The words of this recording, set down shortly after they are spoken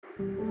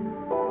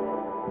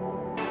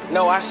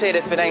No, I said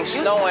if it ain't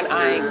snowing,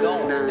 I ain't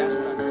going. That's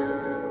what I said.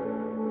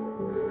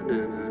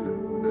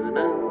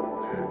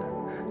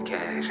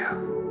 Cash out.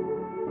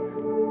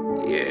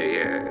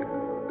 Yeah.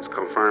 Let's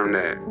confirm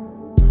that.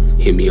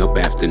 Hit me up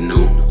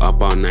afternoon,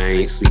 up all night,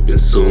 ain't sleeping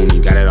soon.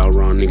 You got it all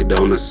wrong, nigga,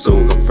 don't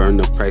assume. Confirm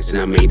the price and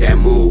I made that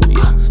move,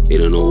 yeah. They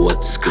don't know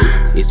what to do.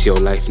 It's your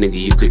life, nigga,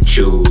 you could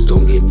choose.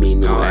 Don't give me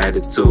no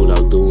attitude,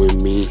 I'm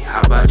doing me. How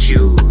about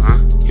you, huh?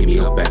 Hit me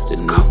up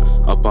afternoon,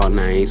 up all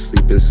night, ain't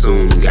sleeping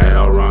soon. You got it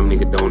all wrong,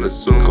 nigga, don't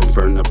assume.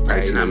 Confirm the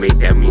price and I made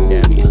that move,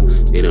 yeah.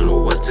 They don't know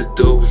what to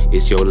do.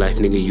 It's your life,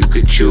 nigga, you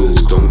could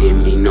choose. Don't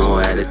give me no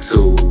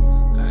attitude.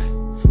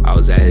 I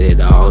was at it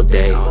all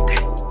day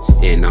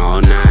and all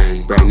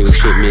night. Brand new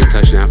shipment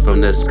touching out from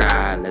the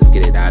sky. Let's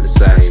get it out of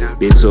sight.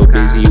 Been so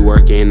busy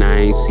working, I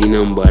ain't seen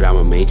them, but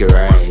I'ma make it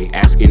right.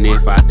 Asking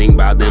if I think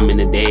about them in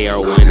the day or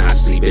when I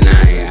sleep at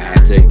night. I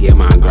had to get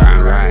my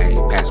grind right.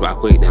 Pass by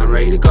quick, then I'm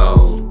ready to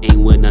go. Ain't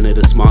with none of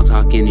the small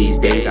talking these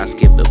days. I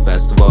skipped the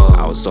festival.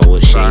 I was so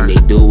ashamed.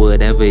 They do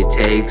whatever it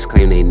takes,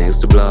 claim they next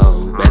to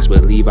blow. Best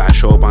believe I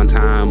show up on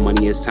time.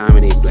 Money is time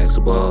and they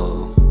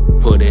flexible.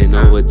 Put in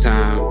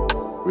overtime,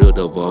 real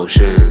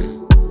devotion.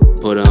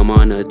 Put them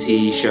on a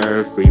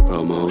t-shirt, free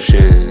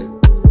promotion.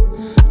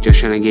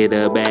 Just tryna get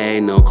a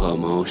bag, no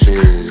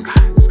commotion.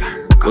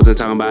 Wasn't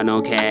talking about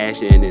no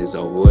cash and it's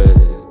over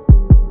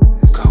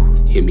with. Go.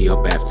 Hit me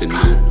up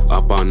afternoon,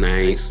 up all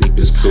night, ain't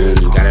sleeping soon.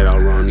 You got it all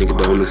wrong, nigga,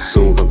 don't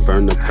assume.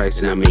 Confirm the price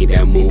and I made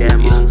that move,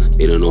 yeah.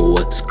 They don't know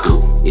what to do.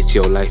 It's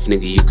your life,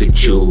 nigga, you could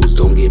choose.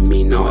 Don't give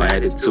me no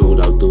attitude,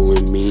 I'm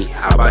doing me.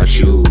 How about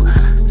you?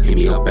 Hit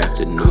me up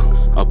afternoon,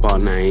 up all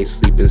night, ain't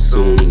sleeping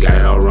soon. You got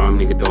it all wrong,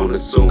 nigga, don't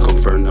assume.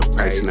 Confirm the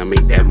price and I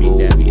make that move,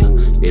 yeah.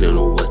 They don't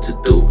know what to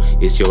do.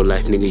 It's your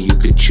life, nigga, you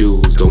could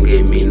choose. Don't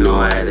give me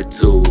no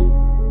attitude.